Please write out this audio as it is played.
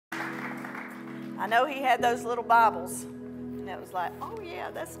I know he had those little Bibles. And it was like, oh yeah,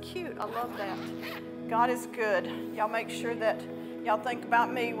 that's cute. I love that. God is good. Y'all make sure that y'all think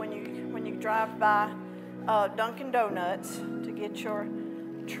about me when you drive by Dunkin' Donuts to get your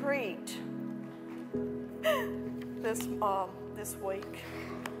treat this week.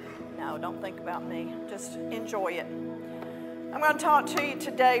 No, don't think about me. Just enjoy it. I'm going to talk to you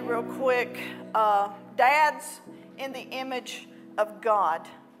today real quick. Dads in the image of God.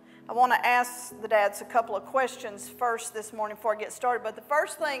 I want to ask the dads a couple of questions first this morning before I get started. But the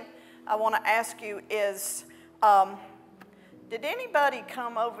first thing I want to ask you is, did anybody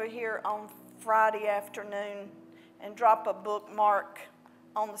come over here on Friday afternoon and drop a bookmark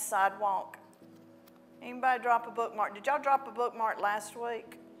on the sidewalk? Anybody drop a bookmark? Did y'all drop a bookmark last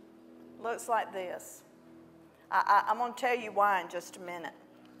week? Looks like this. I'm going to tell you why in just a minute.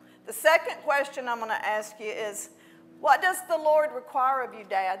 The second question I'm going to ask you is, what does the Lord require of you,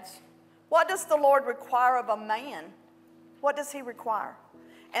 dads? What does the Lord require of a man? What does he require?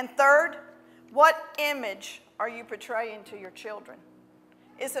 And third, what image are you portraying to your children?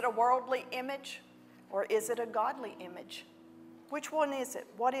 Is it a worldly image or is it a godly image? Which one is it?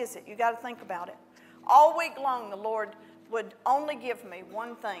 What is it? You got to think about it. All week long, the Lord would only give me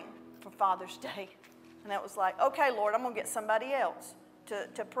one thing for Father's Day. And that was like, okay, Lord, I'm going to get somebody else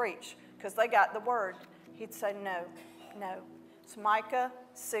to preach because they got the word. He'd say, no. It's Micah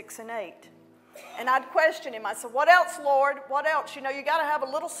 6 and 8. And I'd question him. I said, what else, Lord? What else? You know, you got to have a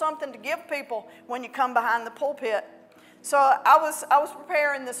little something to give people when you come behind the pulpit. So I was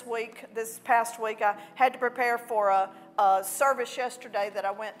preparing this past week. I had to prepare for a service yesterday that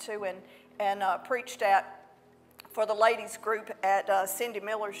I went to and preached at for the ladies group at Cindy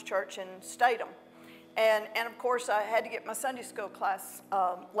Miller's church in Statham. And of course, I had to get my Sunday school class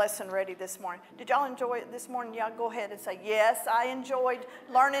lesson ready this morning. Did y'all enjoy it this morning? Y'all go ahead and say, yes, I enjoyed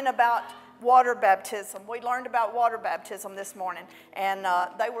learning about water baptism. We learned about water baptism this morning, and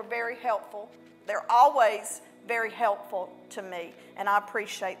they were very helpful. They're always very helpful to me, and I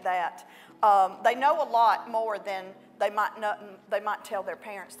appreciate that. They know a lot more than they might tell their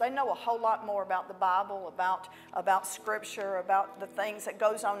parents. They know a whole lot more about the Bible, about Scripture, about the things that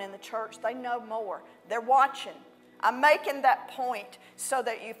goes on in the church. They know more. They're watching. I'm making that point so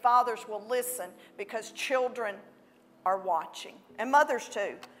that you fathers will listen because children are watching. And mothers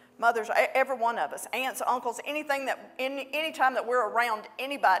too. Mothers, every one of us, aunts, uncles, anything any time that we're around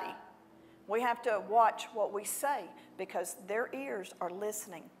anybody, we have to watch what we say because their ears are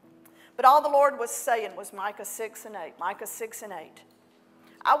listening. But all the Lord was saying was Micah 6 and 8. Micah 6 and 8.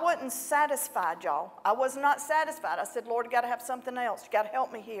 I wasn't satisfied, y'all. I was not satisfied. I said, Lord, you got to have something else. You got to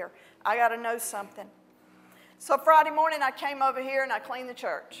help me here. I got to know something. So Friday morning, I came over here and I cleaned the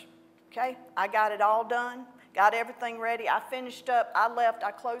church. Okay? I got it all done. Got everything ready. I finished up. I left. I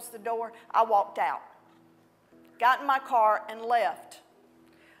closed the door. I walked out. Got in my car and left.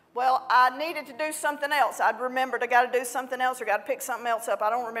 Well, I needed to do something else. I'd remembered I got to do something else or got to pick something else up. I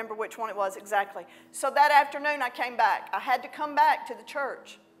don't remember which one it was exactly. So that afternoon I came back. I had to come back to the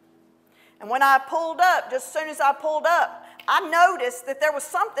church. And when I pulled up, just as soon as I pulled up, I noticed that there was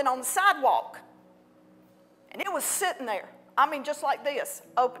something on the sidewalk. And it was sitting there. I mean, just like this,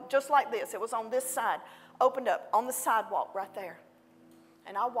 open, just like this. It was on this side, opened up on the sidewalk right there.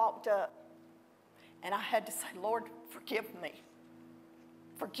 And I walked up and I had to say, Lord, forgive me.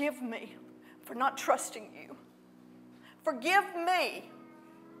 Forgive me for not trusting you. Forgive me.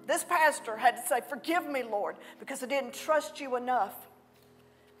 This pastor had to say, forgive me, Lord, because I didn't trust you enough.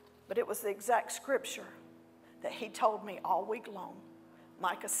 But it was the exact scripture that he told me all week long.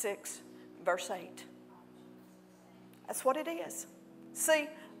 Micah 6, verse 8. That's what it is. See,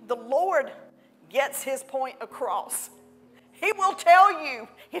 the Lord gets his point across. He will tell you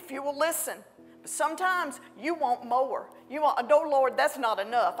if you will listen. But sometimes you want more. You want, no, Lord, that's not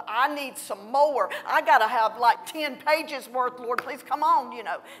enough. I need some more. I got to have like 10 pages worth, Lord, please come on, you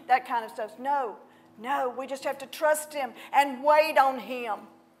know, that kind of stuff. No, we just have to trust him and wait on him.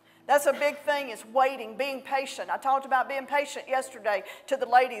 That's a big thing is waiting, being patient. I talked about being patient yesterday to the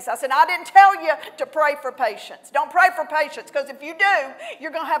ladies. I said, I didn't tell you to pray for patience. Don't pray for patience because if you do,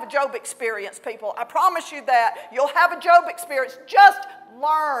 you're going to have a Job experience, people. I promise you that. You'll have a Job experience. Just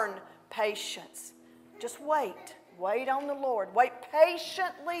learn patience. Just wait. Wait on the Lord. Wait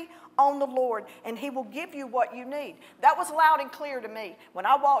patiently on the Lord, and he will give you what you need. That was loud and clear to me. When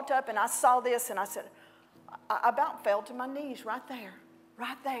I walked up and I saw this, and I said, I about fell to my knees right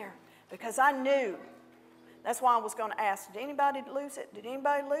there, because I knew. That's why I was going to ask, did anybody lose it? Did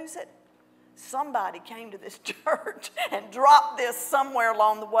anybody lose it? Somebody came to this church and dropped this somewhere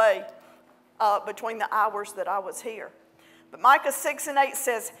along the way between the hours that I was here. But Micah 6 and 8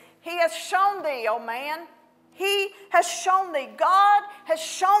 says, He has shown thee, O man. He has shown thee. God has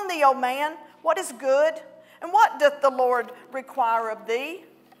shown thee, O man, what is good. And what doth the Lord require of thee?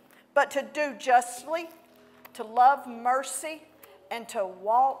 But to do justly, to love mercy, and to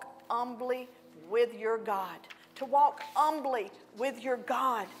walk humbly with your God. To walk humbly with your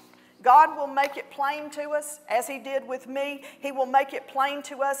God. God will make it plain to us, as He did with me. He will make it plain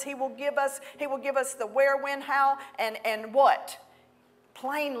to us. He will give us the where, when, how, and what.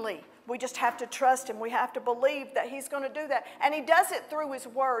 Plainly. We just have to trust Him. We have to believe that He's going to do that. And He does it through His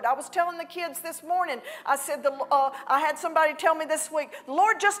Word. I was telling the kids this morning, I said, I had somebody tell me this week, the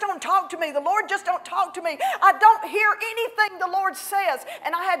Lord just don't talk to me. The Lord just don't talk to me. I don't hear anything the Lord says.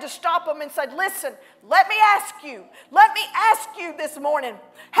 And I had to stop them and say, listen, let me ask you this morning,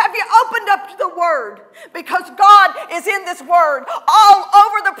 have you opened up the Word? Because God is in this Word all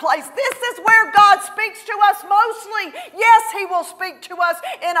over the place. This is where God speaks to us mostly. Yes, He will speak to us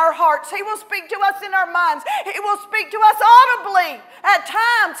in our hearts. He will speak to us in our minds. He will speak to us audibly. At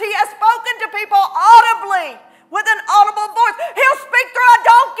times, He has spoken to people audibly with an audible voice. He'll speak through a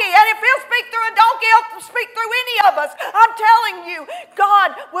donkey, and if He'll speak through a donkey, He'll speak through any of us. I'm telling you,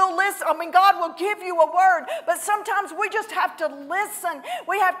 God will listen. God will give you a word, but sometimes we just have to listen.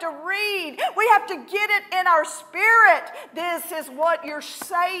 We have to read. We have to get it in our spirit. This is what you're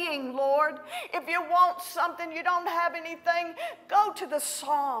saying, Lord. If you want something, you don't have anything, go to the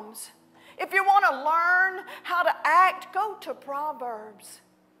Psalms. If you want to learn how to act, go to Proverbs.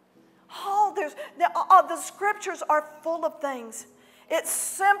 The scriptures are full of things. It's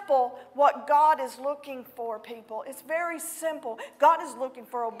simple what God is looking for, people. It's very simple. God is looking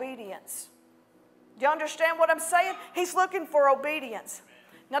for obedience. Do you understand what I'm saying? He's looking for obedience.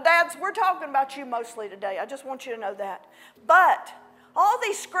 Now, dads, we're talking about you mostly today. I just want you to know that. But all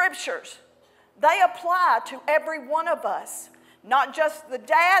these scriptures, they apply to every one of us. Not just the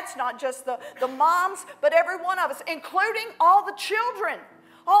dads, not just the moms, but every one of us, including all the children.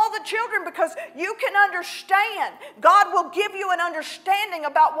 All the children, because you can understand. God will give you an understanding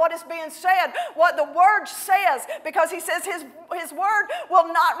about what is being said, what the Word says, because He says His Word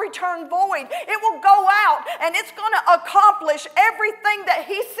will not return void. It will go out, and it's going to accomplish everything that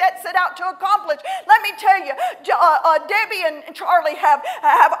He sets it out to accomplish. Let me tell you, Debbie and Charlie have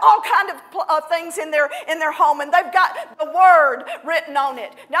all kinds of things in their home, and they've got the Word written on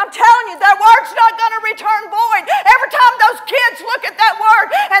it. Now, I'm telling you, that Word's not going to return void. Every time those kids look at that Word,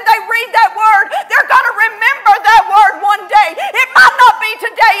 and they read that word, they're going to remember that word one day. It might not be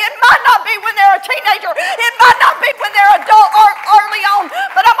today. It might not be when they're a teenager. It might not be when they're adult or early on.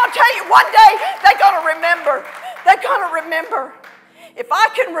 But I'm going to tell you, one day they're going to remember. They're going to remember. If I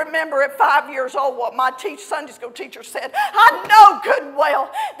can remember at 5 years old what my Sunday school teacher said, I know good and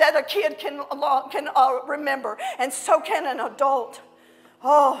well that a kid can remember, and so can an adult.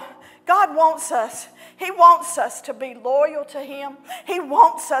 Oh, God wants us. He wants us to be loyal to Him. He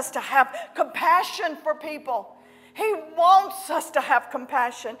wants us to have compassion for people. He wants us to have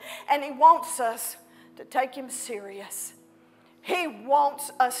compassion, and He wants us to take Him serious. He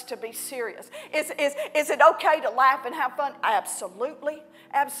wants us to be serious. Is it okay to laugh and have fun? Absolutely.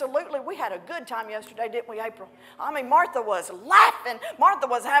 Absolutely. We had a good time yesterday, didn't we, April? I mean, Martha was laughing. Martha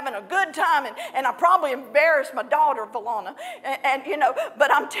was having a good time, and I probably embarrassed my daughter, Valana. And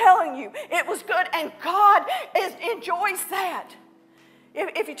but I'm telling you, it was good, and God enjoys that.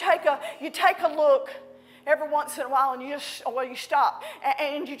 If you take a look every once in a while, and you stop,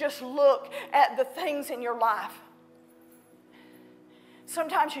 and you just look at the things in your life.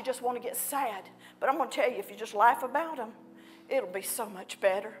 Sometimes you just want to get sad, but I'm going to tell you, if you just laugh about them, it'll be so much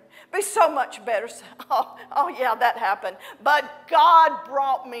better. Be so much better. Oh yeah, that happened. But God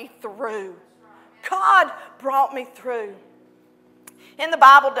brought me through. God brought me through. In the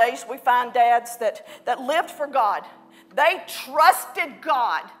Bible days, we find dads that lived for God. They trusted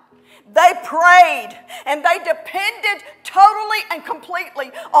God. They prayed, and they depended totally and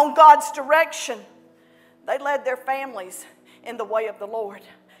completely on God's direction. They led their families in the way of the Lord.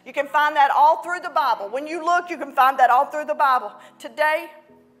 You can find that all through the Bible. When you look, you can find that all through the Bible. Today's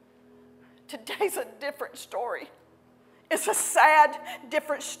a different story. It's a sad,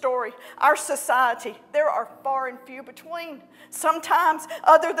 different story. Our society, there are far and few between. Sometimes,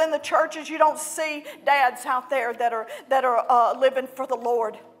 other than the churches, you don't see dads out there that are living for the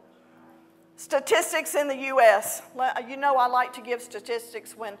Lord. Statistics in the U.S. You know I like to give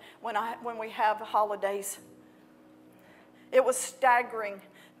statistics when we have holidays. It was staggering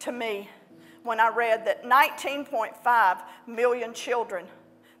to me when I read that 19.5 million children,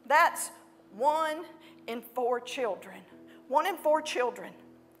 that's 1 in 4 children. 1 in 4 children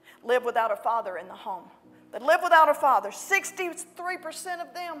live without a father in the home. that live without a father, 63%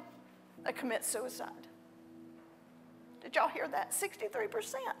 of them, they commit suicide. Did y'all hear that?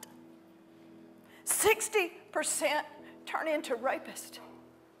 63%. 60% turn into rapists.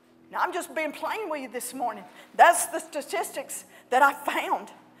 Now, I'm just being plain with you this morning. That's the statistics that I found.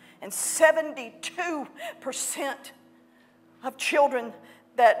 And 72% of children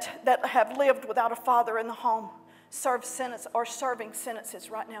that have lived without a father in the home serve sentence or serving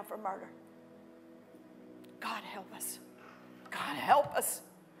sentences right now for murder. God help us. God help us.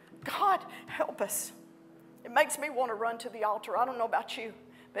 God help us. It makes me want to run to the altar. I don't know about you,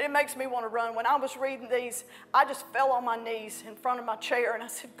 but it makes me want to run. When I was reading these, I just fell on my knees in front of my chair and I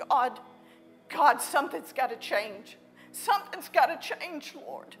said, God, something's got to change. Something's got to change,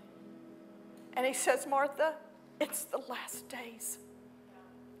 Lord. And he says, Martha, it's the last days.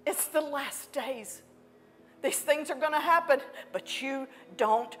 It's the last days. These things are going to happen, but you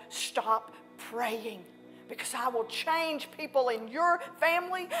don't stop praying. Because I will change people in your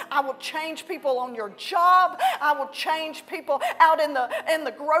family. I will change people on your job. I will change people out in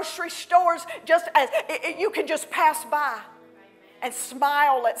the grocery stores. Just as you can just pass by and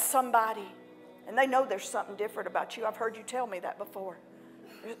smile at somebody. And they know there's something different about you. I've heard you tell me that before.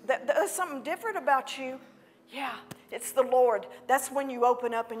 There's something different about you. Yeah, it's the Lord. That's when you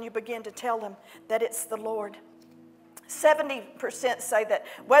open up and you begin to tell them that it's the Lord. 70% say that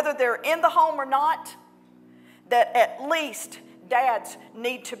whether they're in the home or not, that at least dads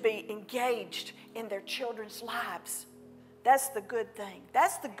need to be engaged in their children's lives. That's the good thing.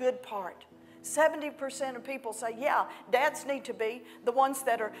 That's the good part. 70% of people say, yeah, dads need to be. The ones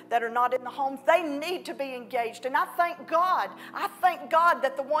that are not in the home, they need to be engaged. And I thank God. I thank God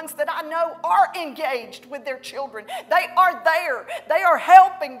that the ones that I know are engaged with their children. They are there. They are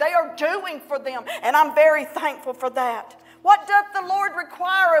helping. They are doing for them. And I'm very thankful for that. What doth the Lord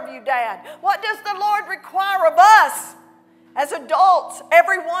require of you, Dad? What does the Lord require of us as adults,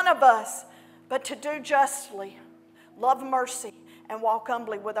 every one of us? But to do justly, love mercy, and walk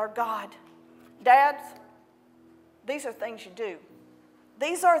humbly with our God. Dads, these are things you do.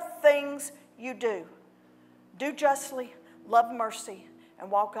 These are things you do. Do justly, love mercy, and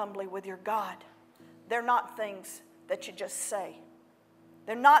walk humbly with your God. They're not things that you just say.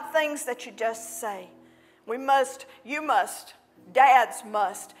 They're not things that you just say. Dads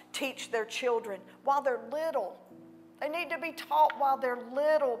must teach their children while they're little. They need to be taught while they're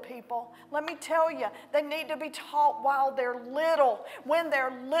little, people. Let me tell you, they need to be taught while they're little. When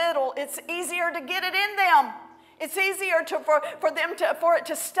they're little, it's easier to get it in them. It's easier for it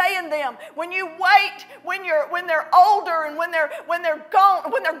to stay in them. When you wait, when they're older and when they're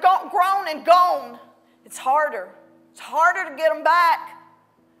grown and gone, it's harder. It's harder to get them back.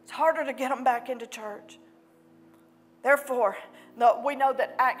 It's harder to get them back into church. Therefore, we know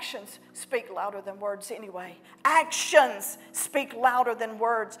that actions speak louder than words anyway. Actions speak louder than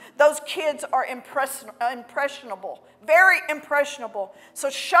words. Those kids are impressionable, very impressionable. So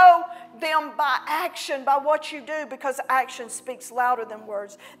show them by action, by what you do, because action speaks louder than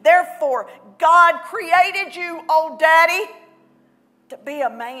words. Therefore, God created you, old daddy, to be a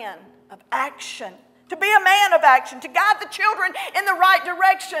man of action. To be a man of action, to guide the children in the right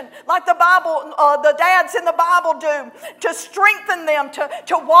direction, like the dads in the Bible do, to strengthen them,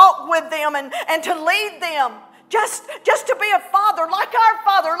 to walk with them and to lead them. Just to be a father, like our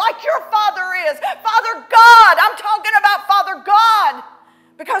Father, like your Father is. Father God, I'm talking about Father God.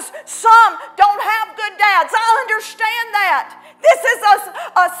 Because some don't have good dads. I understand that. This is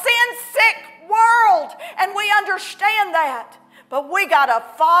a sin-sick world, and we understand that. But we got a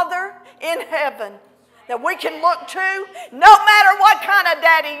Father in heaven that we can look to, no matter what kind of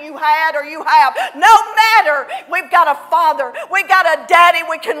daddy you had or you have. No matter, we've got a Father. We've got a daddy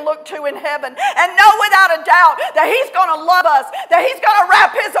we can look to in heaven and know without a doubt that He's going to love us, that He's going to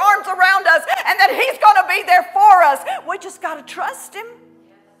wrap His arms around us, and that He's going to be there for us. We just got to trust Him.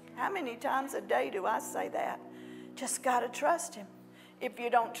 How many times a day do I say that? Just got to trust Him. If you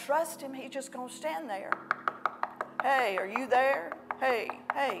don't trust Him, He's just going to stand there. Hey, are you there? Hey.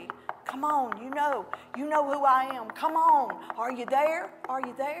 Come on, you know who I am. Come on, are you there? Are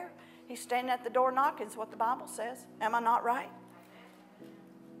you there? He's standing at the door knocking is what the Bible says. Am I not right?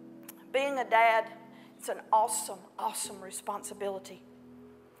 Being a dad, it's an awesome, awesome responsibility.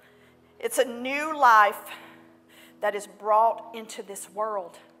 It's a new life that is brought into this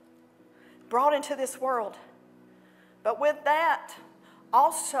world. Brought into this world. But with that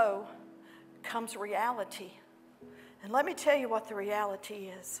also comes reality. And let me tell you what the reality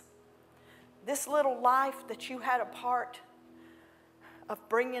is. This little life that you had a part of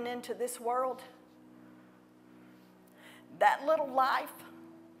bringing into this world, that little life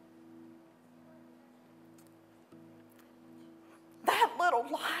that little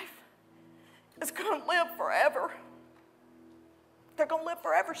life is going to live forever. They're going to live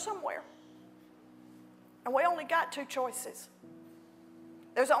forever somewhere. And we only got two choices.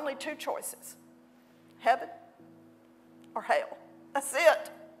 There's only two choices. Heaven or hell. That's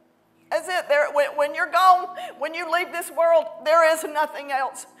it. That's it. When you're gone, when you leave this world, there is nothing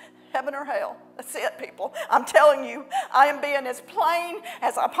else. Heaven or hell. That's it, people. I'm telling you, I am being as plain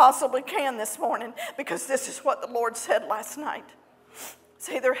as I possibly can this morning because this is what the Lord said last night. It's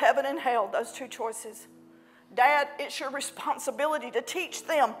either heaven and hell, those two choices. Dad, it's your responsibility to teach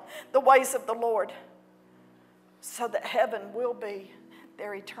them the ways of the Lord so that heaven will be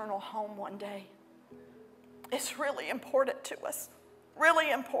their eternal home one day. It's really important to us,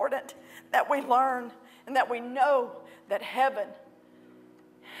 really important that we learn and that we know that heaven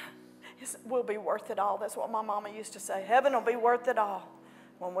will be worth it all. That's what my mama used to say. Heaven will be worth it all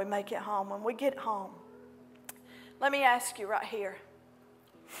when we make it home, when we get home. Let me ask you right here.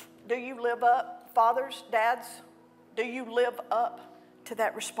 Do you live up, fathers, dads, do you live up to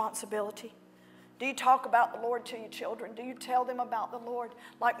that responsibility? Do you talk about the Lord to your children? Do you tell them about the Lord?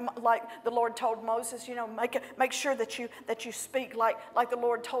 Like the Lord told Moses, you know, make sure that you speak like the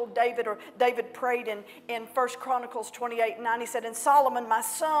Lord told David, or David prayed in 1 Chronicles 28:9. He said, "And Solomon, my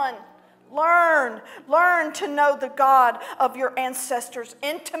son, learn to know the God of your ancestors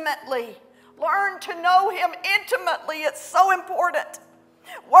intimately." Learn to know Him intimately. It's so important.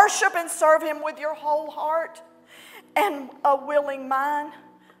 Worship and serve Him with your whole heart and a willing mind.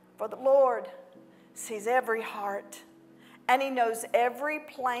 For the Lord sees every heart, and He knows every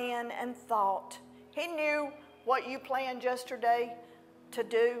plan and thought. He knew what you planned yesterday to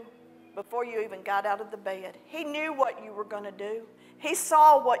do before you even got out of the bed. He knew what you were going to do. He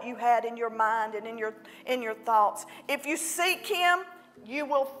saw what you had in your mind and in your thoughts. If you seek Him, you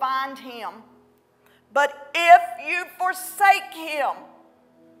will find Him. But if you forsake Him,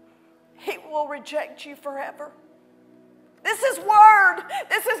 He will reject you forever. This is word.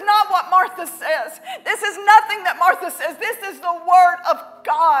 This is not what Martha says. This is nothing that Martha says. This is the word of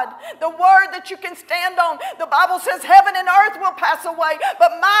God. The word that you can stand on. The Bible says heaven and earth will pass away,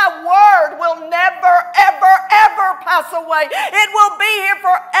 but my word will never, ever, ever pass away. It will be here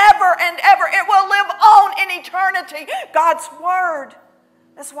forever and ever. It will live on in eternity. God's word.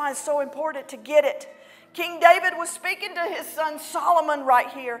 That's why it's so important to get it. King David was speaking to his son Solomon right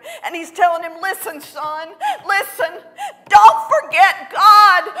here. And he's telling him, listen, son, listen. Don't forget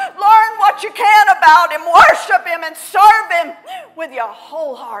God. Learn what you can about Him. Worship Him and serve Him with your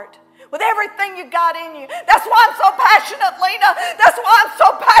whole heart. With everything you got in you. That's why I'm so passionate, Lena. That's why I'm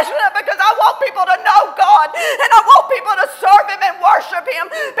so passionate, because I want people to know God. And I want people to serve Him and worship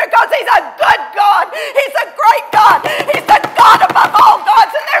Him, because He's a good God. He's a great God. He's the God above all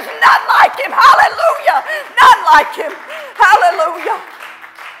gods, and there's none like Him. Hallelujah. None like Him. Hallelujah.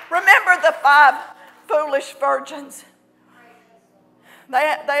 Remember the 5 foolish virgins. They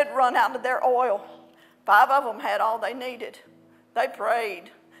had run out of their oil. 5 of them had all they needed. They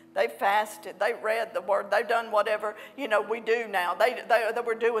prayed. They fasted. They read the Word. They've done whatever, we do now. They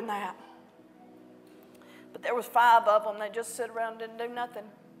were doing that. But there was 5 of them. They just sit around and didn't do nothing.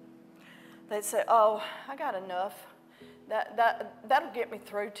 They'd say, "Oh, I got enough. That'll get me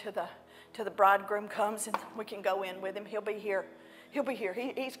through till the bridegroom comes, and we can go in with him. He'll be here. He'll be here.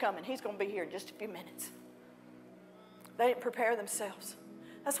 He's coming. He's going to be here in just a few minutes." They didn't prepare themselves.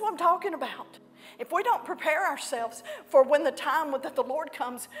 That's what I'm talking about. If we don't prepare ourselves for when the time that the Lord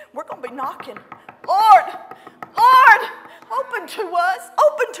comes, we're going to be knocking. Lord, open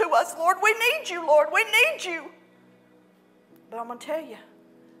to us, Lord. We need you, Lord. We need you. But I'm going to tell you,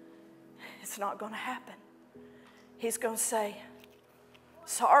 it's not going to happen. He's going to say,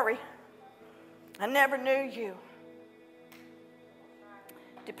 "Sorry, I never knew you.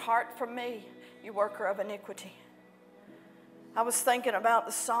 Depart from me, you worker of iniquity." I was thinking about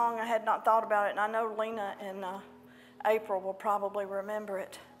the song. I had not thought about it, and I know Lena and April will probably remember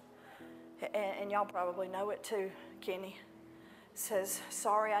it. And y'all probably know it too, Kenny. It says,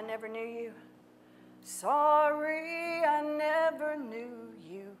 "Sorry, I never knew you. Sorry, I never knew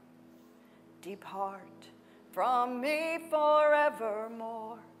you. Depart from me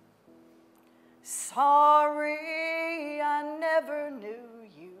forevermore. Sorry, I never knew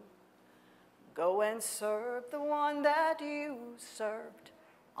you. Go and serve the one that you served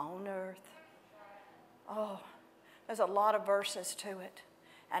on earth." Oh, there's a lot of verses to it.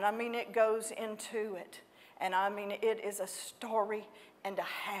 And I mean, it goes into it. And I mean, it is a story and a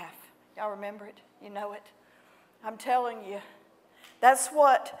half. Y'all remember it? You know it? I'm telling you, that's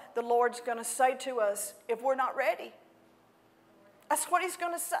what the Lord's going to say to us if we're not ready. That's what He's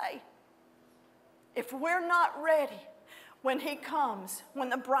going to say. If we're not ready, when he comes, when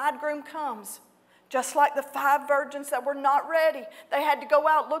the bridegroom comes, just like the 5 virgins that were not ready. They had to go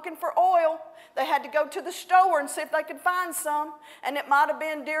out looking for oil. They had to go to the store and see if they could find some. And it might have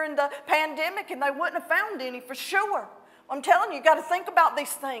been during the pandemic and they wouldn't have found any for sure. I'm telling you, you've got to think about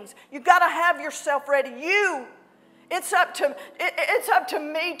these things. You've got to have yourself ready. It's up to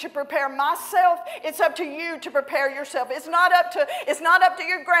me to prepare myself. It's up to you to prepare yourself. It's not up to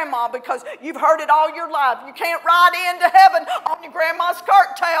your grandma, because you've heard it all your life. You can't ride into heaven on your grandma's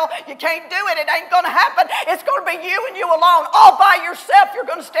skirt tail. You can't do it. It ain't going to happen. It's going to be you and you alone. All by yourself, you're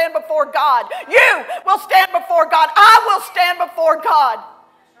going to stand before God. You will stand before God. I will stand before God.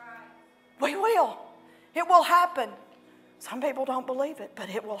 We will. It will happen. Some people don't believe it, but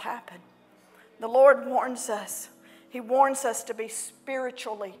it will happen. The Lord warns us. He warns us to be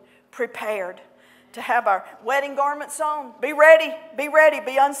spiritually prepared, to have our wedding garments on. Be ready,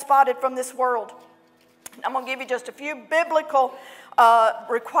 be unspotted from this world. I'm going to give you just a few biblical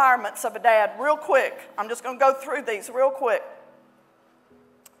requirements of a dad real quick. I'm just going to go through these real quick.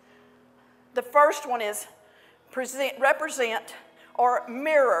 The first one is represent or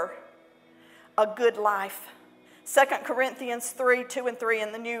mirror a good life. 2 Corinthians 3:2-3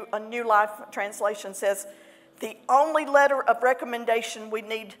 in the New Life Translation says, the only letter of recommendation we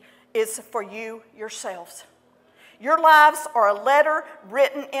need is for you yourselves. Your lives are a letter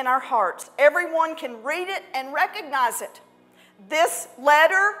written in our hearts. Everyone can read it and recognize it. This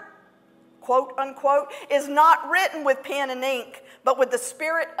letter, quote unquote, is not written with pen and ink, but with the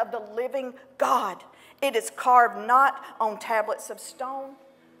Spirit of the living God. It is carved not on tablets of stone,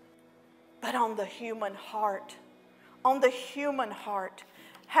 but on the human heart. On the human heart.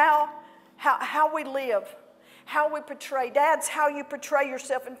 How we live. How we portray. Dads, how you portray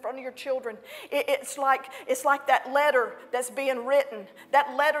yourself in front of your children. It's like that letter that's being written.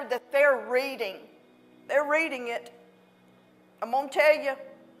 That letter that they're reading. They're reading it. I'm going to tell you,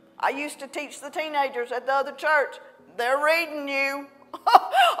 I used to teach the teenagers at the other church. They're reading you.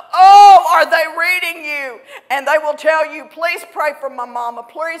 Oh, are they reading you? And they will tell you, please pray for my mama.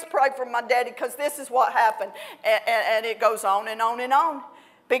 Please pray for my daddy, because this is what happened. And it goes on and on and on.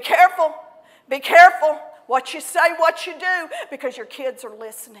 Be careful. Be careful. What you say, what you do, because your kids are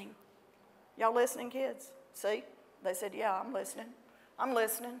listening. Y'all listening, kids? See? They said, yeah, I'm listening. I'm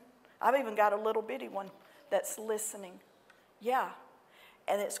listening. I've even got a little bitty one that's listening. Yeah.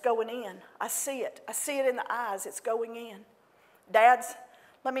 And it's going in. I see it. I see it in the eyes. It's going in. Dads,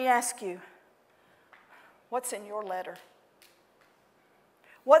 let me ask you, what's in your letter?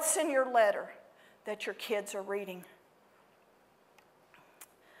 What's in your letter that your kids are reading?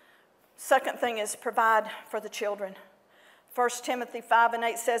 Second thing is provide for the children. 1 Timothy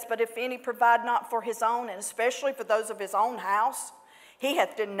 5:8 says, but if any provide not for his own, and especially for those of his own house, he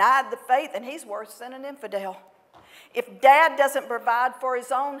hath denied the faith, and he's worse than an infidel. If dad doesn't provide for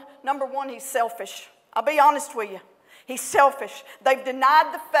his own, number one, he's selfish. I'll be honest with you. He's selfish. They've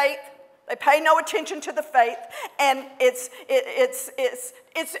denied the faith. They pay no attention to the faith, and it's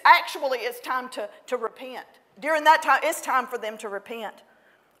time to repent. During that time, it's time for them to repent.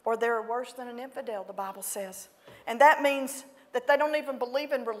 Or they're worse than an infidel, the Bible says. And that means that they don't even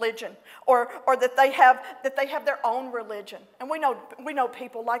believe in religion, or that they have their own religion. And we know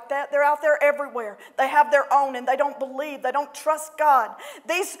people like that. They're out there everywhere. They have their own, and they don't believe. They don't trust God.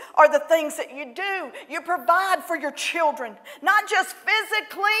 These are the things that you do. You provide for your children, not just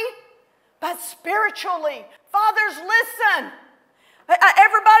physically, but spiritually. Fathers, listen.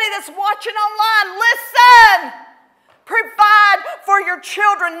 Everybody that's watching online, listen. Provide for your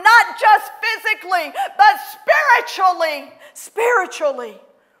children, not just physically, but spiritually. Spiritually.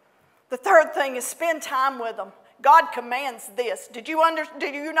 The third thing is spend time with them. God commands this. Did you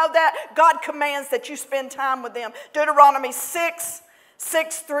know that? God commands that you spend time with them. Deuteronomy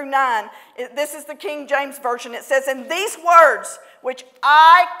 6:6-9. This is the King James Version. It says, "And these words which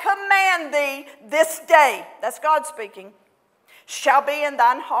I command thee this day," that's God speaking, "shall be in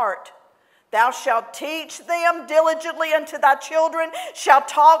thine heart. Thou shalt teach them diligently unto thy children, shalt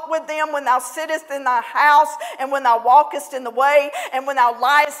talk with them when thou sittest in thy house, and when thou walkest in the way, and when thou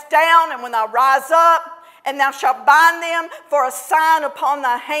liest down, and when thou rise up. And thou shalt bind them for a sign upon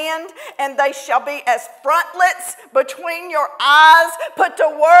thy hand, and they shall be as frontlets between your eyes." Put the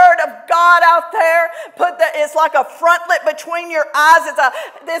word of God out there. It's like a frontlet between your eyes. The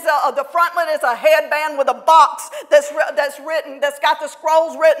frontlet is a headband with a box that's got the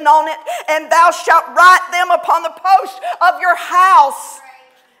scrolls written on it. "And thou shalt write them upon the post of your house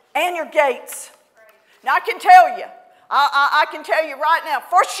and your gates." Now I can tell you right now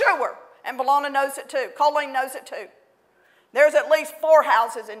for sure. And Belona knows it too. Colleen knows it too. There's at least 4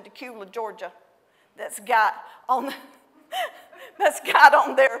 houses in Tequila, Georgia that's got on that's got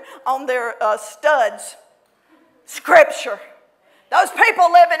on their studs Scripture. Those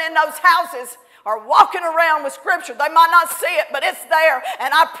people living in those houses are walking around with Scripture. They might not see it, but it's there.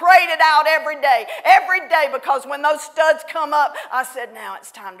 And I prayed it out every day, because when those studs come up, I said, now it's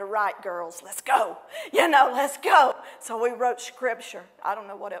time to write, girls. Let's go. Let's go. So we wrote Scripture. I don't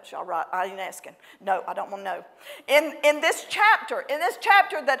know what else y'all write. I ain't asking. No, I don't want to know. In this chapter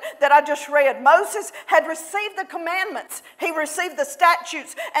that I just read, Moses had received the commandments. He received the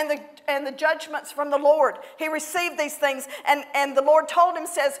statutes and the judgments from the Lord. He received these things, and the Lord told him,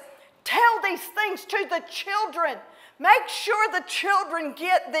 says, tell these things to the children. Make sure the children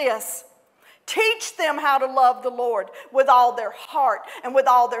get this. Teach them how to love the Lord with all their heart and with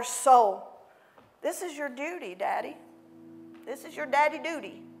all their soul. This is your duty, Daddy. This is your daddy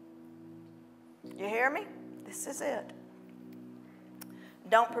duty. You hear me? This is it.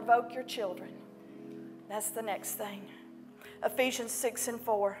 Don't provoke your children. That's the next thing. Ephesians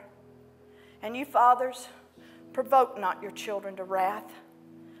 6:4. And you fathers, provoke not your children to wrath,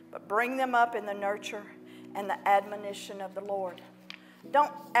 but bring them up in the nurture and the admonition of the Lord.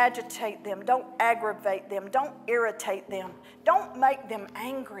 Don't agitate them. Don't aggravate them. Don't irritate them. Don't make them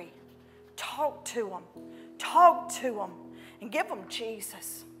angry. Talk to them. Talk to them. And give them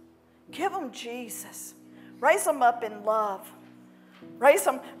Jesus. Give them Jesus. Raise them up in love. Raise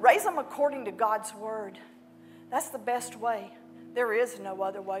them according to God's word. That's the best way. There is no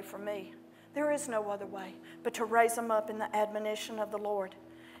other way for me. There is no other way but to raise them up in the admonition of the Lord.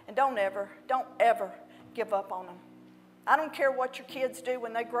 And don't ever give up on them. I don't care what your kids do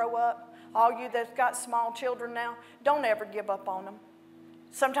when they grow up. All you that's got small children now, don't ever give up on them.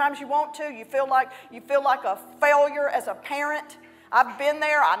 Sometimes you want to. You feel like a failure as a parent. I've been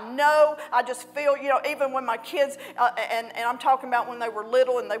there. I know. I just feel, even when my kids, and I'm talking about when they were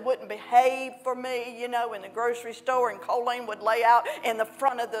little and they wouldn't behave for me, in the grocery store, and Colleen would lay out in the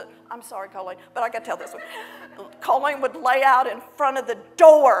front of the, I'm sorry, Colleen, but I got to tell this one. Colleen would lay out in front of the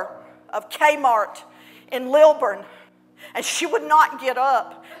door of Kmart in Lilburn, and she would not get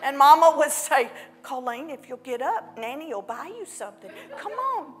up. And Mama would say, Colleen, if you'll get up, Nanny will buy you something. Come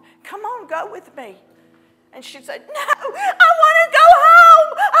on, go with me. And she said, no, I want to go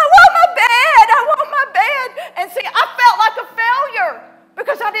home. I want my bed. And see, I felt like a failure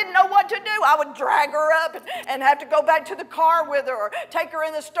because I didn't know what to do. I would drag her up and have to go back to the car with her, or take her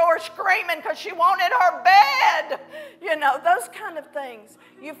in the store screaming because she wanted her bed. Those kind of things.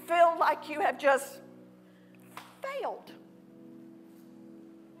 You feel like you have just failed.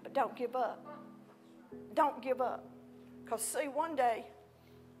 But don't give up. Don't give up. Because see, one day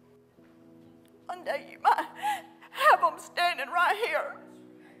you might have them standing right here.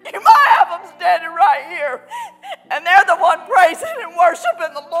 You might have them standing right here. And they're the one praising and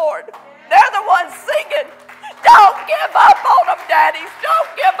worshiping the Lord. They're the ones singing. Don't give up on them, daddies.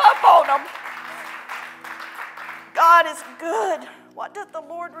 Don't give up on them. God is good. What does the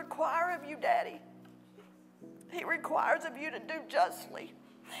Lord require of you, Daddy? He requires of you to do justly.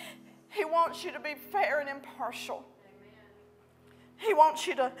 He wants you to be fair and impartial. He wants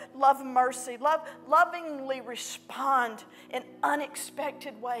you to love mercy, lovingly respond in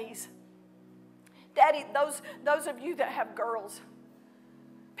unexpected ways. Daddy, those of you that have girls,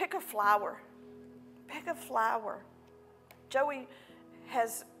 pick a flower. Pick a flower. Joey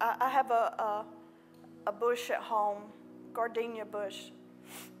has, I have a bush at home, gardenia bush,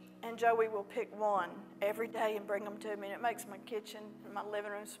 and Joey will pick one every day and bring them to me, and it makes my kitchen and my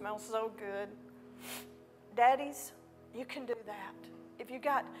living room smell so good. Daddies, you can do that. If you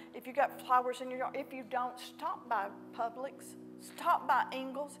got flowers in your yard, if you don't, stop by Publix, stop by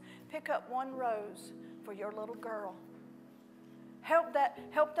Ingles, pick up one rose for your little girl. Help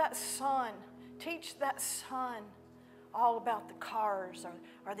that son, teach that son all about the cars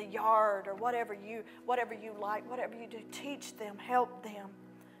or the yard or whatever you like, whatever you do. Teach them, help them.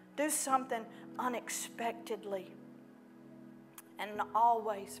 Do something unexpectedly, and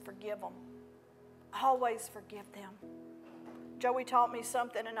always forgive them. Always forgive them. Joey taught me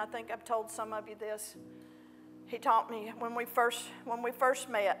something, and I think I've told some of you this. He taught me when we first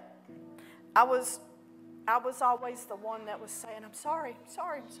met. I was always the one that was saying, I'm sorry.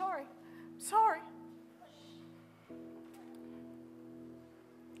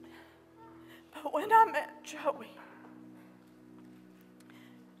 But when I met Joey,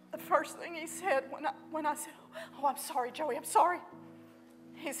 the first thing he said when I said, oh, I'm sorry, Joey, I'm sorry.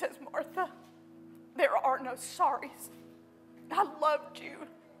 He says, Martha, there are no sorries. I loved you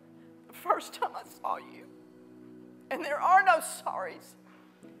the first time I saw you. And there are no sorries.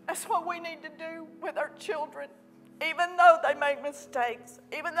 That's what we need to do with our children. Even though they make mistakes,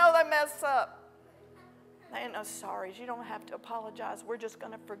 even though they mess up, There ain't no sorries. You don't have to apologize. We're just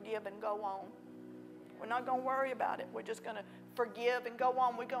going to forgive and go on. We're not going to worry about it. We're just going to forgive and go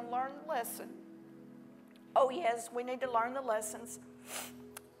on. We're going to learn the lesson. Oh, yes, we need to learn the lessons,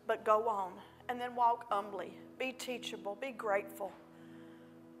 but go on. And then walk humbly. Be teachable. Be grateful.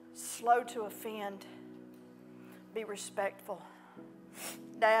 Slow to offend. Be respectful.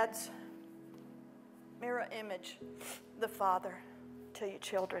 Dads, mirror image the Father to your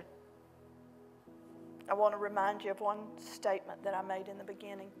children. I want to remind you of one statement that I made in the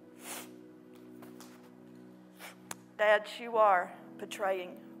beginning. Dads, you are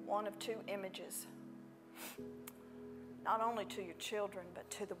portraying one of two images, not only to your children, but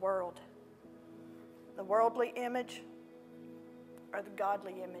to the world. The worldly image or the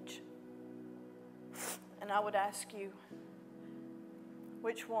godly image. And I would ask you,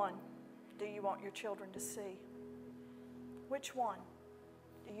 which one do you want your children to see? Which one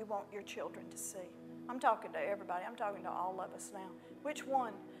do you want your children to see? I'm talking to everybody. I'm talking to all of us now. Which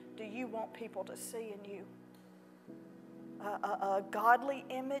one do you want people to see in you? A godly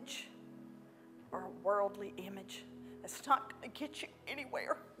image or a worldly image? It's not going to get you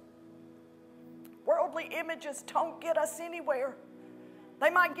anywhere. Worldly images don't get us anywhere. They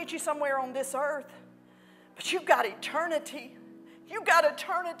might get you somewhere on this earth, but you've got eternity. You've got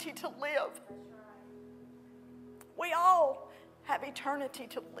eternity to live. We all have eternity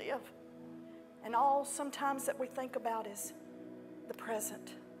to live. And all sometimes that we think about is the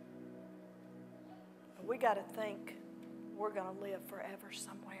present. But we got to think we're going to live forever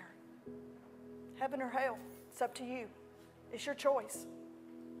somewhere. Heaven or hell, it's up to you. It's your choice.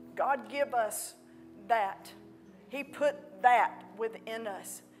 God give us that. He put that within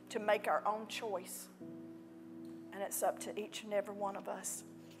us to make our own choice. And it's up to each and every one of us.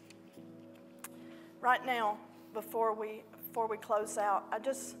 Right now, before we close out,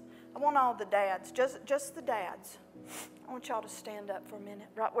 I want all the dads, just the dads. I want y'all to stand up for a minute,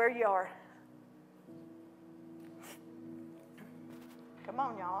 right where you are. Come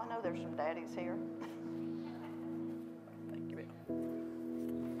on, y'all. I know there's some daddies here. Thank you.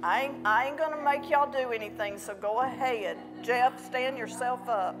 I ain't going to make y'all do anything, so go ahead. Jeff, stand yourself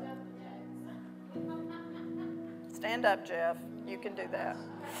up. Stand up, Jeff. You can do that.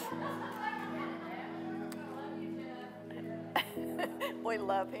 We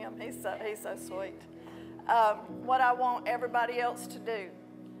love him. He's so sweet. What I want everybody else to do,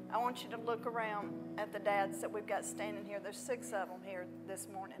 I want you to look around at the dads that we've got standing here. There's 6 of them here this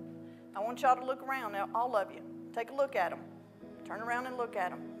morning. I want y'all to look around, all of you. Take a look at them. Turn around and look at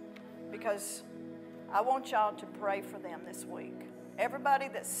them. Because I want y'all to pray for them this week. Everybody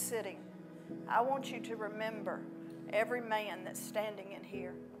that's sitting, I want you to remember every man that's standing in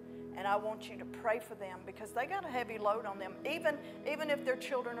here. And I want you to pray for them because they got a heavy load on them. Even if their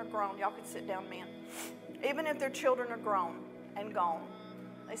children are grown, y'all can sit down, men. Even if their children are grown and gone,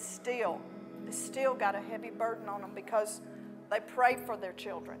 they still got a heavy burden on them because they pray for their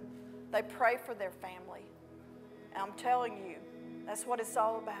children. They pray for their family. And I'm telling you, that's what it's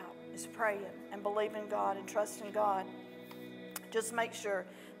all about, is praying and believing God and trusting God. Just make sure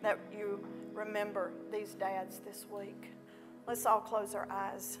that you remember these dads this week. Let's all close our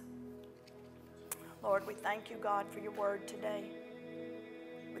eyes. Lord, we thank you, God, for your word today.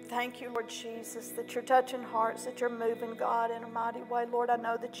 We thank you, Lord Jesus, that you're touching hearts, that you're moving, God, in a mighty way. Lord, I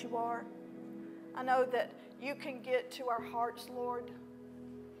know that you are. I know that you can get to our hearts, Lord,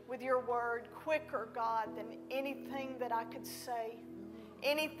 with your word quicker, God, than anything that I could say,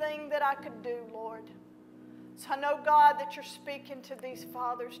 anything that I could do, Lord. So I know, God, that you're speaking to these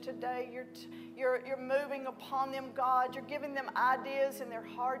fathers today. You're moving upon them, God. You're giving them ideas in their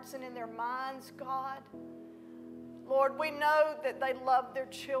hearts and in their minds, God. Lord, we know that they love their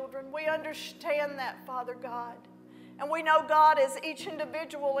children. We understand that, Father God. And we know, God, as each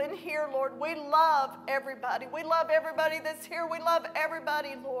individual in here, Lord, we love everybody. We love everybody that's here. We love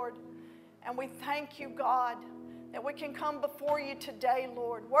everybody, Lord. And we thank you, God, that we can come before you today,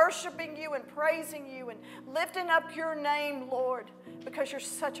 Lord, worshiping you and praising you and lifting up your name, Lord, because you're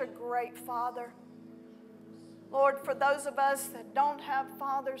such a great Father. Lord, for those of us that don't have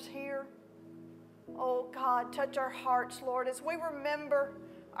fathers here, oh God, touch our hearts, Lord, as we remember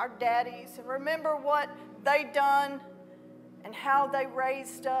our daddies and remember what they done and how they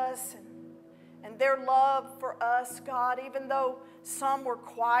raised us and their love for us, God, even though some were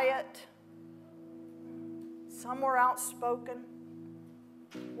quiet, some were outspoken.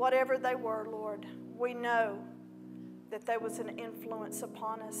 Whatever they were, Lord, we know that there was an influence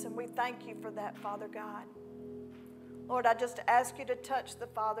upon us, and we thank you for that, Father God. Lord, I just ask you to touch the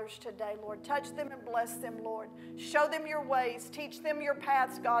fathers today, Lord. Touch them and bless them, Lord. Show them your ways. Teach them your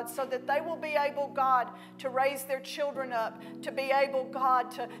paths, God, so that they will be able, God, to raise their children up, to be able,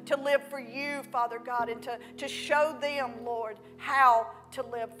 God, to live for you, Father God, and to show them, Lord, how to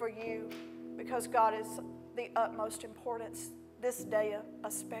live for you. Because, God, is the utmost importance this day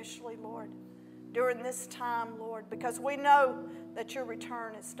especially, Lord, during this time, Lord, because we know that your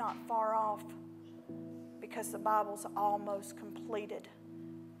return is not far off, because the Bible's almost completed.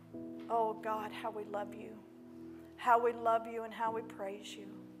 Oh, God, how we love you. How we love you and how we praise you.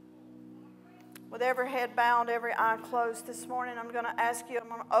 With every head bowed, every eye closed this morning, I'm going to ask you, I'm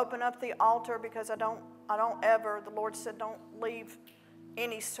going to open up the altar, because I don't ever, the Lord said, don't leave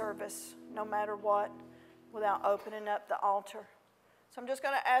any service, no matter what, without opening up the altar. So I'm just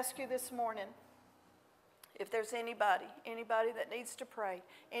going to ask you this morning, if there's anybody that needs to pray,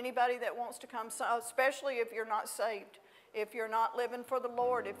 anybody that wants to come, especially if you're not saved, if you're not living for the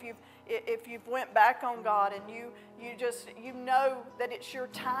Lord, if you've went back on God and you know that it's your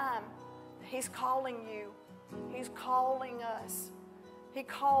time, He's calling you. He's calling us. He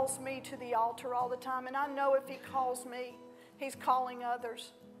calls me to the altar all the time, and I know if He calls me, He's calling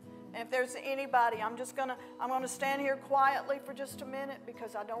others. And if there's anybody, I'm going to stand here quietly for just a minute,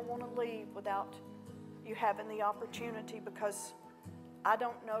 because I don't want to leave without you having the opportunity, because I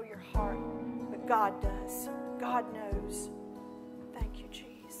don't know your heart, but God does. God knows. Thank you,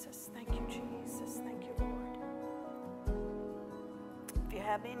 Jesus. Thank you, Jesus. Thank you, Lord. If you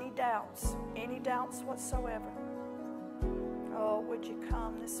have any doubts whatsoever, oh, would you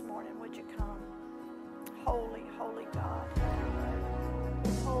come this morning? Would you come? Holy, holy God, have your way.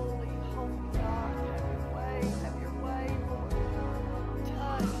 Holy, holy God, have your way. Have your way, Lord.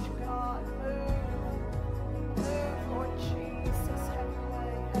 Touch, God. Move. Move, Lord Jesus. Have your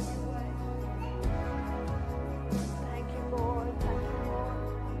way. Have your way. Thank you, Lord. Thank you, Lord.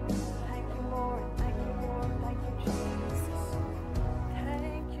 Thank you, Lord. Thank you, Lord. Thank you, Jesus.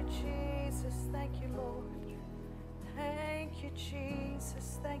 Thank you, Jesus. Thank you, Lord. Thank you,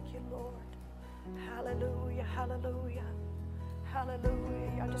 Jesus. Thank you, Lord. Hallelujah. Hallelujah.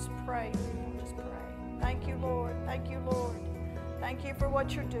 Hallelujah. Y'all just pray. Just pray. Thank you, Lord. Thank you, Lord. Thank you for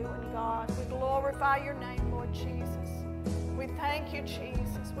what you're doing, God. We glorify your name, Lord Jesus. We thank you,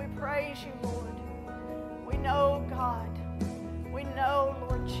 Jesus. We praise you, Lord. We know, God. We know,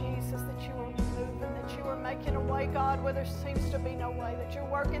 Lord Jesus, that you are moving, that you are making a way, God, where there seems to be no way, that you're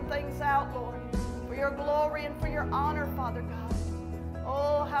working things out, Lord, for your glory and for your honor, Father God.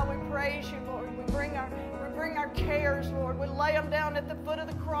 Oh, how we praise you, Lord. We bring our cares, Lord. We lay them down at the foot of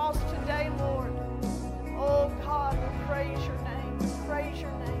the cross today, Lord. Oh, God, we praise your name. We praise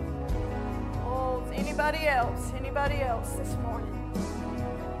your name. Oh, anybody else this morning?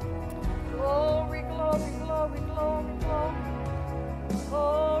 Glory, glory, glory, glory, glory.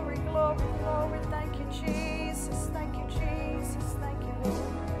 Glory, glory, glory. Thank you, Jesus. Thank you, Jesus. Thank you,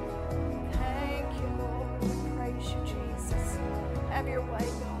 Lord. Thank you, Lord. We praise you, Jesus. Have your way,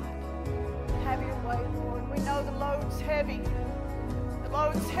 God. Have your way, Lord. We know the load's heavy. The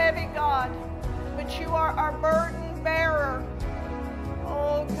load's heavy, God. But you are our burden bearer.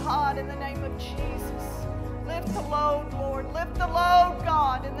 Oh, God, in the name of Jesus. Lift the load, Lord. Lift the load,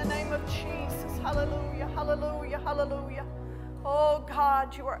 God, in the name of Jesus. Hallelujah, hallelujah, hallelujah. Oh,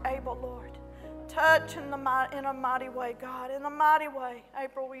 God, you are able, Lord. Touch in a mighty way, God, in a mighty way.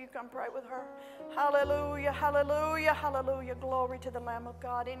 April, will you come pray with her? Hallelujah, hallelujah, hallelujah. Glory to the Lamb of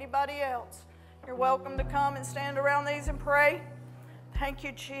God. Anybody else? You're welcome to come and stand around these and pray. Thank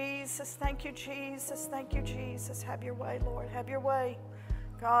you, Jesus. Thank you, Jesus. Thank you, Jesus. Have your way, Lord. Have your way.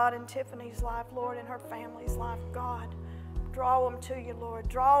 God, in Tiffany's life, Lord, in her family's life, God. Draw them to you, Lord.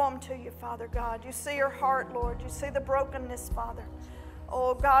 Draw them to you, Father God. You see her heart, Lord. You see the brokenness, Father.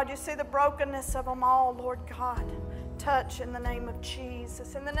 Oh, God, you see the brokenness of them all, Lord God. Touch in the name of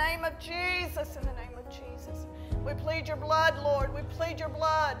Jesus. In the name of Jesus. In the name of Jesus. We plead your blood, Lord. We plead your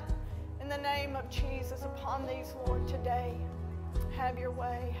blood in the name of Jesus upon these, Lord, today. Have your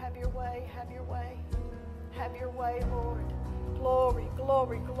way. Have your way. Have your way. Have your way, Lord. Glory,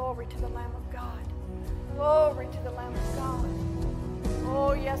 glory, glory to the Lamb of God. Glory to the Lamb of God.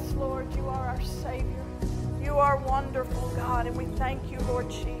 Oh, yes, Lord, you are our Savior. You are wonderful, God, and we thank you, Lord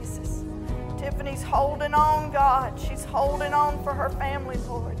Jesus. Tiffany's holding on, God. She's holding on for her family,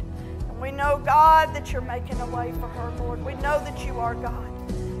 Lord. And we know, God, that you're making a way for her, Lord. We know that you are,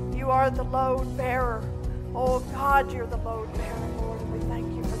 God. You are the load bearer. Oh, God, you're the load bearer, Lord, and we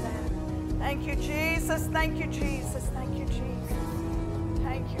thank you for that. Thank you, Jesus. Thank you, Jesus. Thank you, Jesus.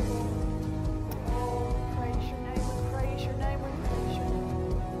 Thank you, Lord. Oh, we praise your name. We praise your name. We praise your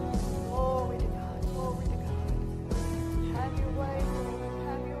name. Glory to God. Glory to God.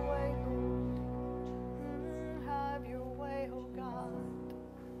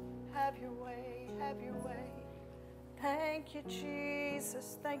 Thank you,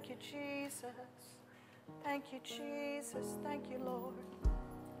 Jesus. Thank you, Jesus. Thank you, Jesus. Thank you, Lord.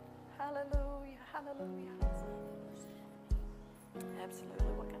 Hallelujah. Hallelujah.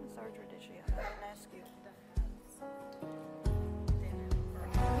 Absolutely. What kind of surgery did she have? I didn't ask you.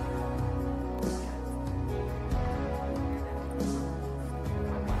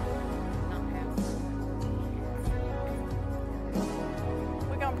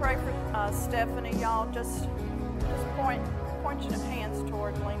 We're going to pray for Stephanie, y'all. Just point your hands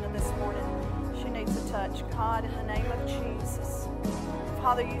toward Lena this morning. She needs a touch. God, in the name of Jesus.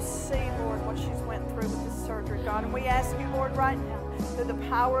 Father, you see, Lord, what she's went through with this surgery, God. And we ask you, Lord, right now, through the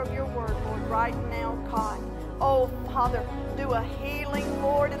power of your word, Lord, right now, God. Oh, Father, do a healing,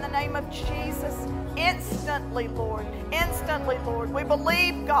 Lord, in the name of Jesus. Instantly, Lord. Instantly, Lord. We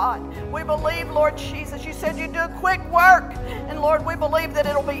believe, God. We believe, Lord Jesus. You said you'd do a quick work. And, Lord, we believe that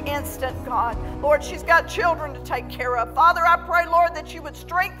it'll be instant, God. Lord, she's got children to take care of. Father, I pray, Lord, that you would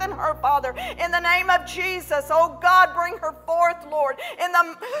strengthen her, Father, in the name of Jesus. Oh, God, bring her forth, Lord,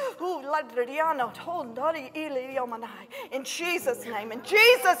 in Jesus' name, in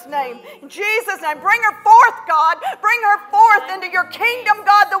Jesus' name, in Jesus' name. Bring her forth, God. Bring her forth into your kingdom,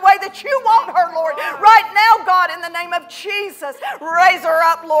 God, the way that you want her, Lord. Right now, God, in the name of Jesus, raise her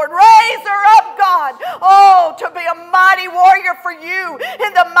up, Lord. Raise her up, God. Oh, to be a mighty warrior for you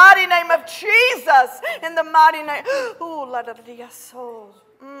in the mighty name of Jesus. In the mighty name. Oh,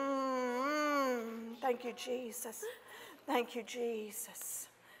 thank you, Jesus. Thank you, Jesus.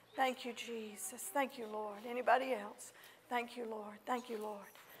 Thank you, Jesus. Thank you, Lord. Anybody else? Thank you, Lord. Thank you, Lord.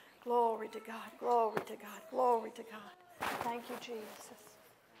 Glory to God. Glory to God. Glory to God. Thank you, Jesus.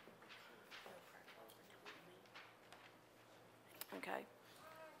 Okay.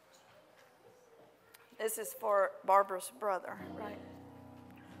 This is for Barbara's brother, right?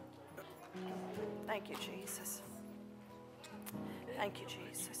 Thank you, Jesus. Thank you,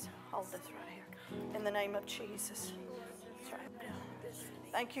 Jesus. Hold this right here. In the name of Jesus. That's right now.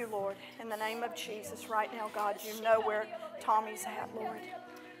 Thank you, Lord. In the name of Jesus, right now, God, you know where Tommy's at, Lord.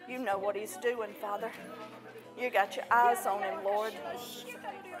 You know what he's doing, Father. You got your eyes on him, Lord.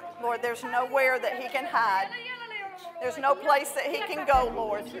 Lord, there's nowhere that he can hide. There's no place that he can go,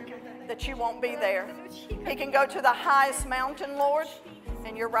 Lord, that you won't be there. He can go to the highest mountain, Lord,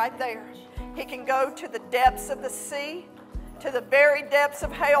 and you're right there. He can go to the depths of the sea, to the very depths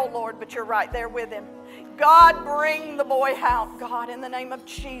of hell, Lord, but you're right there with him. God, bring the boy out, God, in the name of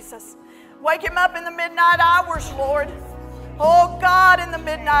Jesus. Wake him up in the midnight hours, Lord. Oh, God, in the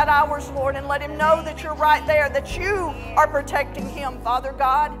midnight hours, Lord, and let him know that you're right there, that you are protecting him, Father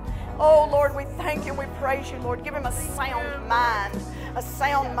God. Oh, Lord, we thank you and we praise you, Lord. Give him a sound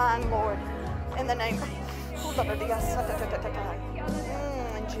mind, Lord, in the name of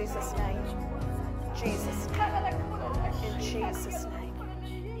in Jesus' name. Jesus' name. In Jesus' name.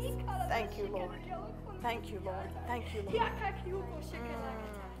 Thank you, Lord. Thank you, Lord. Thank you, Lord.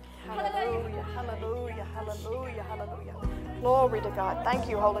 Hallelujah, hallelujah, hallelujah, hallelujah. Glory to God. Thank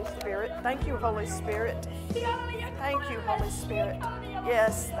you, Holy Spirit. Thank you, Holy Spirit. Thank you, Holy Spirit.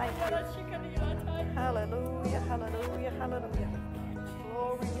 Yes, thank you. Hallelujah, hallelujah, hallelujah.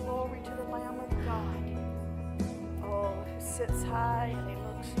 Glory, glory to the Lamb of God. Oh, who sits high and he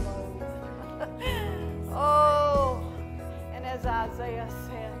looks low. Oh, and as Isaiah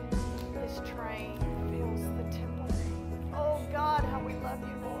said, his train fills the temple. Oh, God, how we love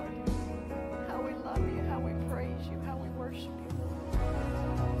you, Lord. How we love you, how we praise you, how we worship you,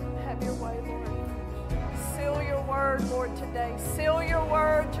 Lord. Have your way, Lord. Seal your word, Lord, today. Seal your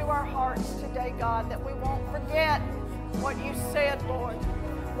word to our hearts today, God, that we won't forget what you said, Lord.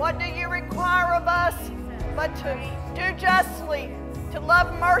 What do you require of us but to do justly, to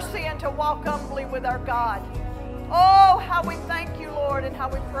love mercy, and to walk humbly with our God? Oh, how we thank you, Lord, and how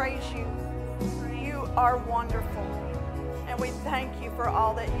we praise you. You are wonderful, and we thank you for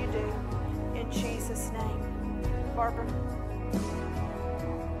all that you do. In Jesus' name. Barbara.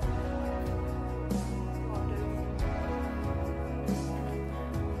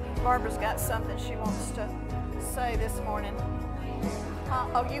 Barbara's got something she wants to say this morning.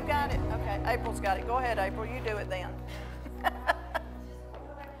 Oh, you got it? Okay, April's got it. Go ahead, April. You do it then.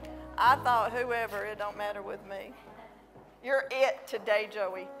 I thought whoever, it don't matter with me. You're it today,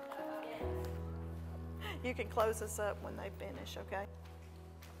 Joey. You can close us up when they finish, okay?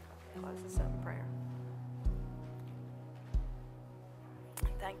 Close us up in prayer.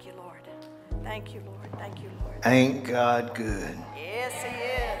 Thank you, Lord. Thank you, Lord. Thank you, Lord. Ain't God good? Yes, He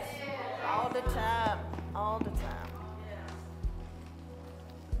is. All the time. All the time.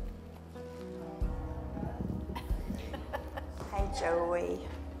 Hey, Joey.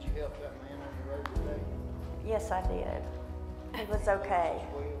 Did you help that man on the road today? Yes, I did. He was okay.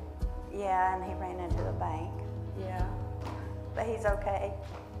 Yeah, and he ran into the bank. Yeah. But he's okay.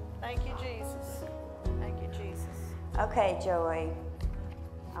 Thank you, Jesus. Thank you, Jesus. Okay, Joey.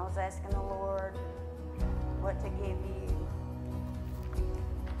 I was asking the Lord what to give you.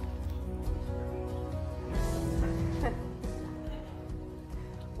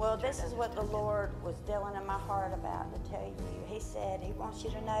 Well, this is what the Lord was dealing in my heart about to tell you. He said he wants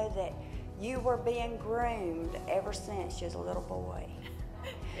you to know that you were being groomed ever since you was a little boy.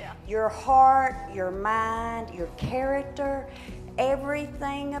 Yeah. Your heart, your mind, your character,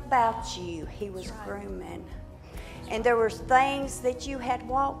 everything about you, he was grooming. And there were things that you had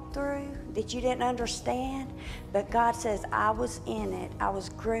walked through that you didn't understand, but God says, I was in it. I was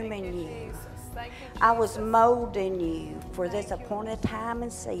grooming you. Jesus. Thank you, Jesus. I was molding you for this appointed time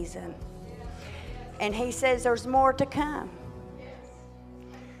and season. And he says there's more to come.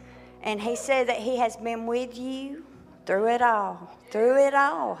 And he said that he has been with you through it all. Through it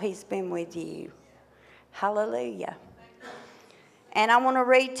all, he's been with you. Hallelujah. And I want to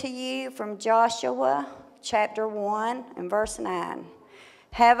read to you from Joshua chapter 1 and verse 9.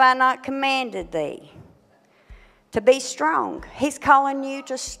 Have I not commanded thee to be strong? He's calling you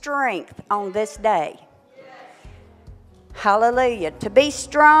to strength on this day. Hallelujah. To be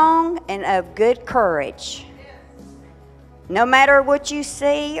strong and of good courage. No matter what you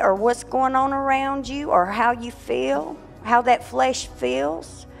see or what's going on around you or how you feel, how that flesh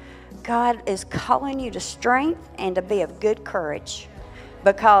feels, God is calling you to strength and to be of good courage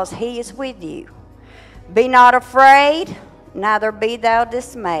because he is with you. Be not afraid, neither be thou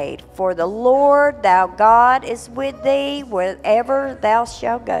dismayed, for the Lord thou God is with thee wherever thou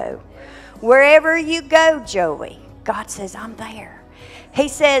shalt go. Wherever you go, Joey, God says, I'm there. He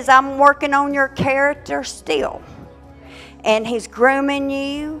says, I'm working on your character still. And he's grooming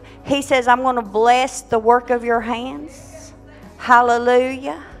you. He says, I'm going to bless the work of your hands.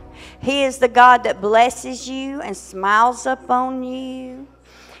 Hallelujah. He is the God that blesses you and smiles upon you.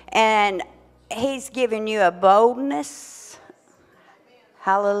 And he's giving you a boldness.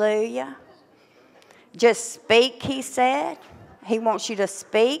 Hallelujah. Just speak, he said. He wants you to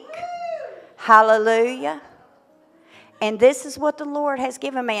speak. Hallelujah. And this is what the Lord has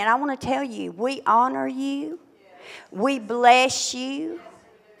given me. And I want to tell you, we honor you. We bless you.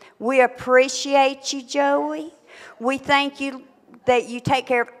 We appreciate you, Joey. We thank you that you take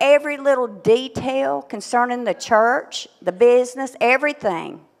care of every little detail concerning the church, the business,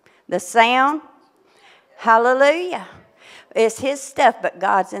 everything. The sound. Hallelujah. It's his stuff, but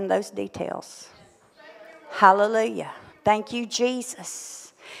God's in those details. Hallelujah. Thank you, Jesus.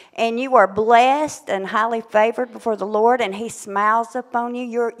 And you are blessed and highly favored before the Lord, and he smiles upon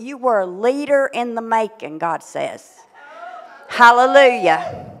you. You were a leader in the making, God says.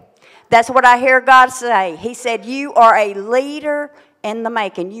 Hallelujah. That's what I hear God say. He said, you are a leader in the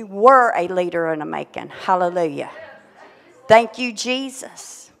making. You were a leader in the making. Hallelujah. Thank you,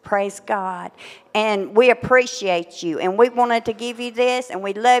 Jesus. Praise God. And we appreciate you. And we wanted to give you this, and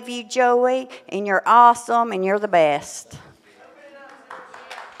we love you, Joey, and you're awesome, and you're the best.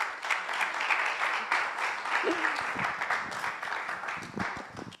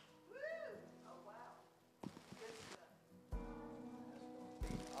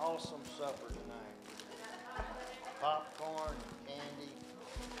 Awesome supper tonight. Popcorn, candy.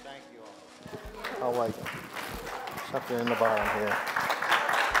 Thank you all. Oh, wait. Something in the bottom here.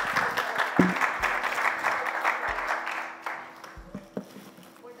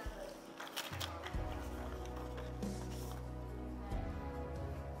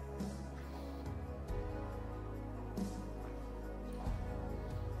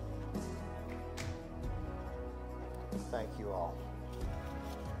 Thank you all.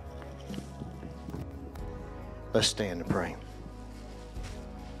 Let's stand and pray.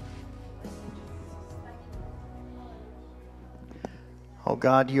 Oh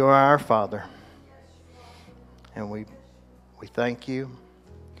God, you are our Father. And we thank you.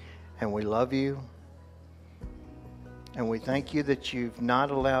 And we love you. And we thank you that you've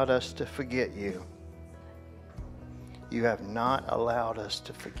not allowed us to forget you. You have not allowed us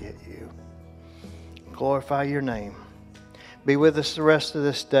to forget you. Glorify your name. Be with us the rest of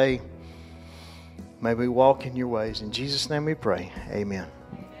this day. May we walk in your ways. In Jesus' name we pray. Amen.